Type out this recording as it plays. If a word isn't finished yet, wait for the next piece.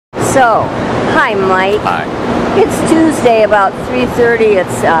So, hi Mike. Hi. It's Tuesday about 3:30.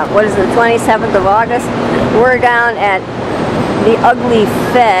 It's, what is it, the 27th of August? We're down at the Ugly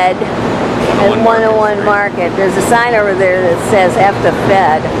Fed at 101 Market. There's a sign over there that says F the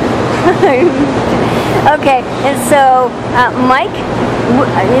Fed. Okay, and so, Mike,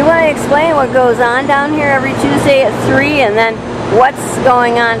 you want to explain what goes on down here every Tuesday at 3, and then what's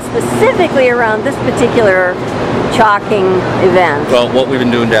going on specifically around this particular chalking event? Well, what we've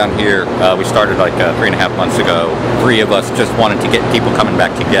been doing down here, we started like 3.5 months ago. 3 of us just wanted to get people coming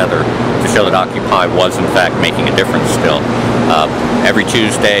back together to show that Occupy was in fact making a difference still. Every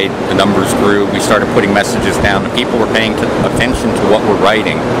Tuesday the numbers grew. We started putting messages down and people were paying attention to what we're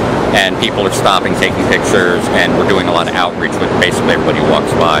writing, and people are stopping, taking pictures, and we're doing a lot of outreach with basically everybody who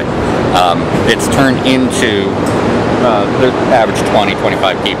walks by. It's turned into the average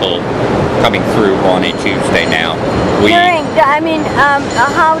 20-25 people coming through on a Tuesday now.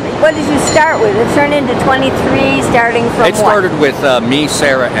 What did you start with? It turned into 23, starting from It started with me,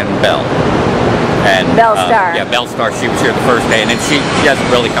 Sarah, and Belle. And Belle Star. Yeah, Belle Star. She was here the first day, and then she hasn't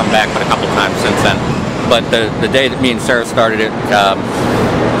really come back but a couple times since then. But the day that me and Sarah started it,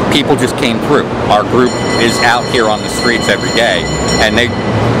 people just came through. Our group is out here on the streets every day, and they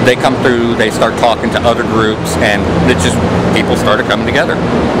come through, they start talking to other groups, and it just, people started coming together.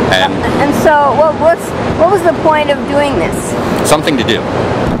 And so, what was the point of doing this? Something to do,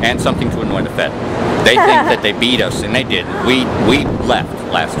 and something to annoy the Fed. They think that they beat us, and they did. We left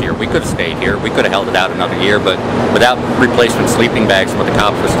last year. We could have stayed here. We could have held it out another year, but without replacement sleeping bags, what the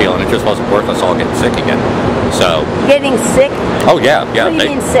cops were stealing, it just wasn't worth us all getting sick again. So. Getting sick? Oh yeah, yeah. What do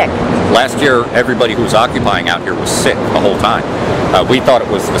you mean sick? Last year, everybody who was occupying out here was sick the whole time. We thought it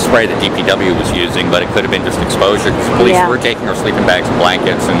was the spray that DPW was using, but it could have been just exposure, because police were taking our sleeping bags and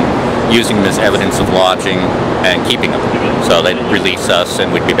blankets and using them as evidence of lodging and keeping them. So they'd release us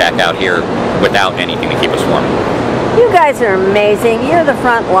and we'd be back out here without anything to keep us warm. You guys are amazing. You're the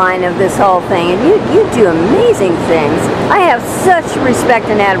front line of this whole thing, and you do amazing things. I have such respect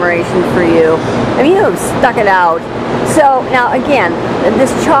and admiration for you. I mean, you have stuck it out. So now again,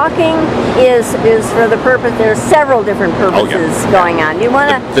 this chalking is for the purpose. There's several different purposes going on. You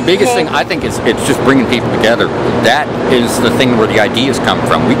want to? The biggest thing I think is it's just bringing people together. That is the thing where the ideas come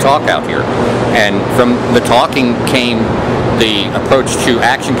from. We talk out here, and from the talking came the approach to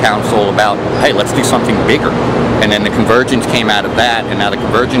Action Council about, hey, let's do something bigger. And then the Convergence came out of that, and now the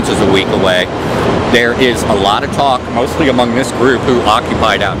Convergence is a week away. There is a lot of talk, mostly among this group who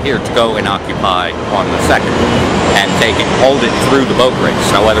occupied out here, to go and occupy on the 2nd and hold it through the boat race.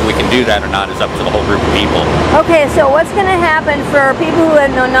 Now whether we can do that or not is up to the whole group of people. Okay, so what's going to happen for people who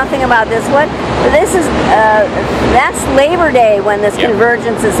know nothing about this? That's Labor Day when this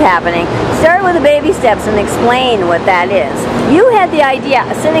Convergence is happening. Start with the baby steps and explain what that is. You had the idea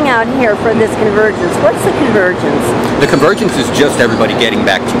sitting out here for this Convergence. What's the Convergence? The Convergence is just everybody getting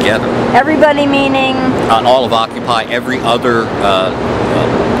back together. Everybody meaning? All of Occupy, every other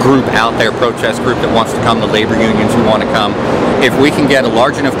group out there, protest group that wants to come, the labor unions who want to come. If we can get a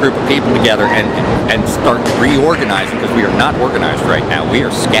large enough group of people together and start reorganizing, because we are not organized right now, we are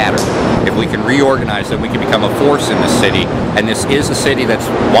scattered. If we can reorganize, then we can become a force in this city, and this is a city that's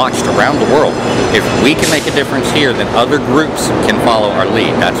watched around the world. If we can make a difference here, then other groups can follow our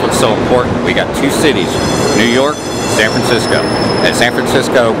lead. That's what's so important. We got 2 cities, New York, San Francisco. And San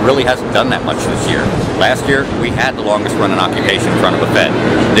Francisco really hasn't done that much this year. Last year, we had the longest running occupation in front of the Fed.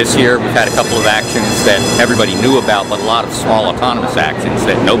 This year, we've had a couple of actions that everybody knew about, but a lot of small autonomous actions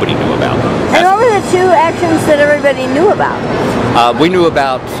that nobody knew about. And what were the 2 actions that everybody knew about? We knew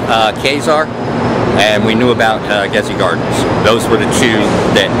about Kazar, and we knew about Gezi Gardens. Those were the 2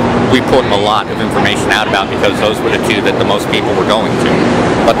 that we put a lot of information out about, because those were the 2 that the most people were going to.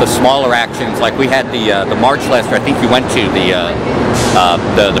 But the smaller actions, like we had the march last year, I think you went to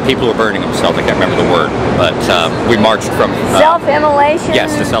the people who are burning themselves, I can't remember the word, but we marched from... self-immolation?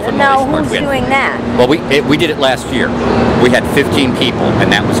 Yes, the self-immolation Now, march. who's doing that? Well, we did it last year. We had 15 people,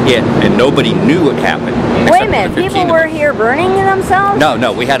 and that was it, and nobody knew it happened. Wait a minute, people were here burning themselves?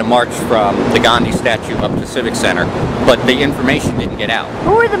 No, we had a march from the Gandhi statue up to Civic Center, but the information didn't get out.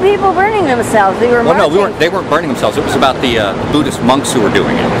 Who were the people burning themselves? They were marching? No, they weren't burning themselves. It was about the Buddhist monks who were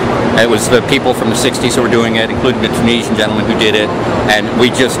doing it. It was the people from the 60s who were doing it, including the Tunisian gentleman who did it, and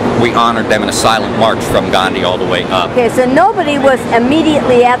we honored them in a silent march from Gandhi all the way up. Okay, so nobody was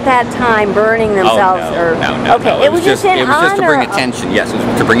immediately at that time burning themselves? No. Okay, it was just to bring attention, yes, it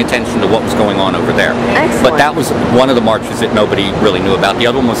was to bring attention to what was going on over there. Excellent. But that was one of the marches that nobody really knew about. The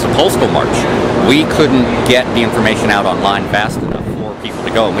other one was the Postal March. We couldn't get the information out online fast enough for people to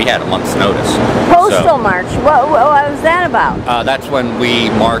to go, and we had a month's notice. Postal March, what was that about? That's when we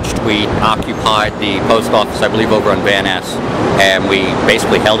marched. We occupied the post office, I believe, over on Van Ness, and we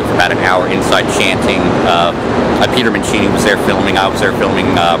basically held it for about an hour inside chanting. Peter Mancini was there filming, I was there filming,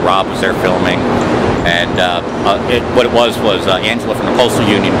 Rob was there filming, and what it was Angela from the Postal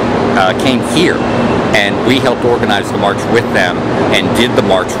Union came here, and we helped organize the march with them and did the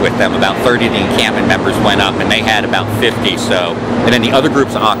march with them. About 30 of the encampment members went up, and they had about 50, so, and then the other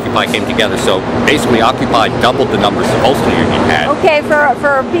groups of Occupy came together, so basically Occupy doubled the numbers the Postal Union had. Okay,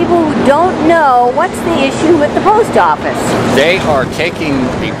 for people who don't know, what's the issue with the post office? They are taking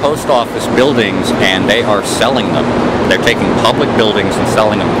the post office buildings and they are selling them. They're taking public buildings and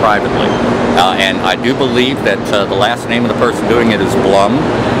selling them privately. And I do believe that the last name of the person doing it is Blum,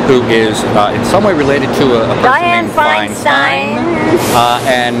 who is in some way related to a person named Feinstein.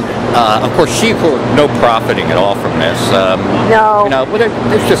 And of course, she no profiting at all from this. No. You know, well,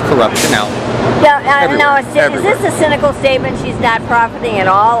 there's just corruption out. Now, is this a cynical statement? She's not profiting at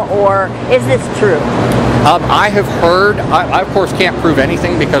all, or is this true? I have heard. I of course can't prove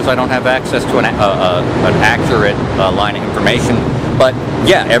anything because I don't have access to an accurate line of information. But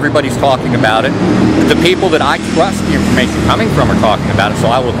yeah, everybody's talking about it. The people that I trust the information coming from are talking about it, so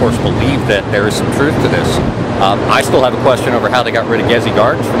I will of course believe that there is some truth to this. I still have a question over how they got rid of Gezi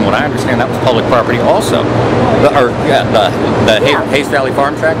Gardens. From what I understand, that was public property also. The Hayes Valley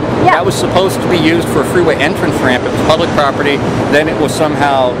Farm Tract, that was supposed to be used for a freeway entrance ramp. It was public property. Then it was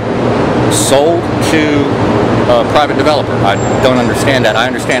somehow sold to a private developer. I don't understand that. I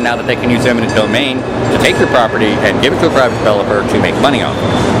understand now that they can use eminent domain to take your property and give it to a private developer to make money off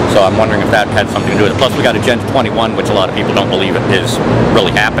it. So I'm wondering if that had something to do with it. Plus, we got Agenda 21, which a lot of people don't believe it is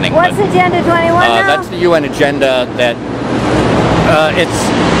really happening. What's Agenda 21 now? That's the UN agenda that it's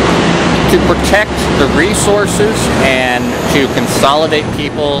to protect the resources and to consolidate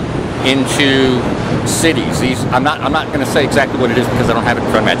people into cities. I'm not going to say exactly what it is because I don't have it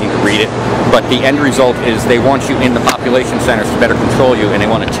in front of me. I need to read it. But the end result is they want you in the population centers to better control you, and they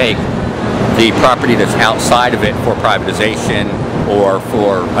want to take the property that's outside of it for privatization or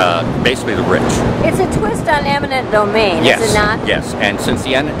for basically the rich. It's a twist on eminent domain, yes, is it not? Yes, and since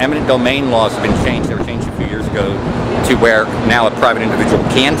the eminent domain laws have been changed, they were changed a few years ago to where now a private individual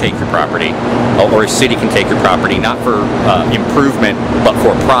can take your property, or a city can take your property, not for improvement, but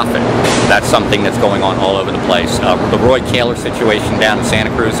for profit. That's something that's going on all over the place. The Roy Kaler situation down in Santa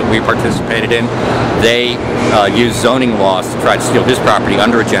Cruz that we participated in, they use zoning laws to try to steal his property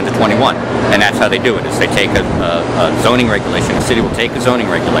under Agenda 21. And that's how they do it, is they take a zoning regulation. The city will take a zoning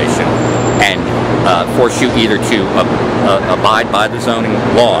regulation and force you either to abide by the zoning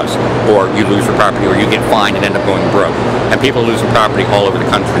laws, or you lose your property, or you get fined and end up going broke. And people are losing property all over the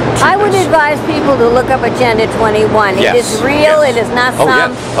country. I would advise people to look up Agenda 21. Yes. It is real. Yes. It is not Oh,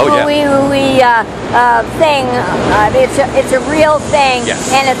 some hooey thing. It's a real thing,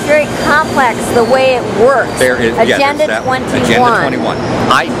 yes. and it's very complex the way it works. There is Agenda 21. Agenda 21.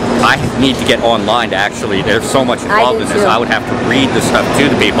 I need to get online to actually. There's so much involved in this. I would have to read this stuff to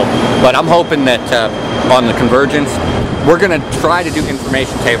the people. But I'm hoping that on the Convergence, we're going to try to do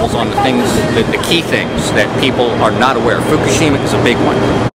information tables on the things, the key things that people are not aware of. Fukushima is a big one.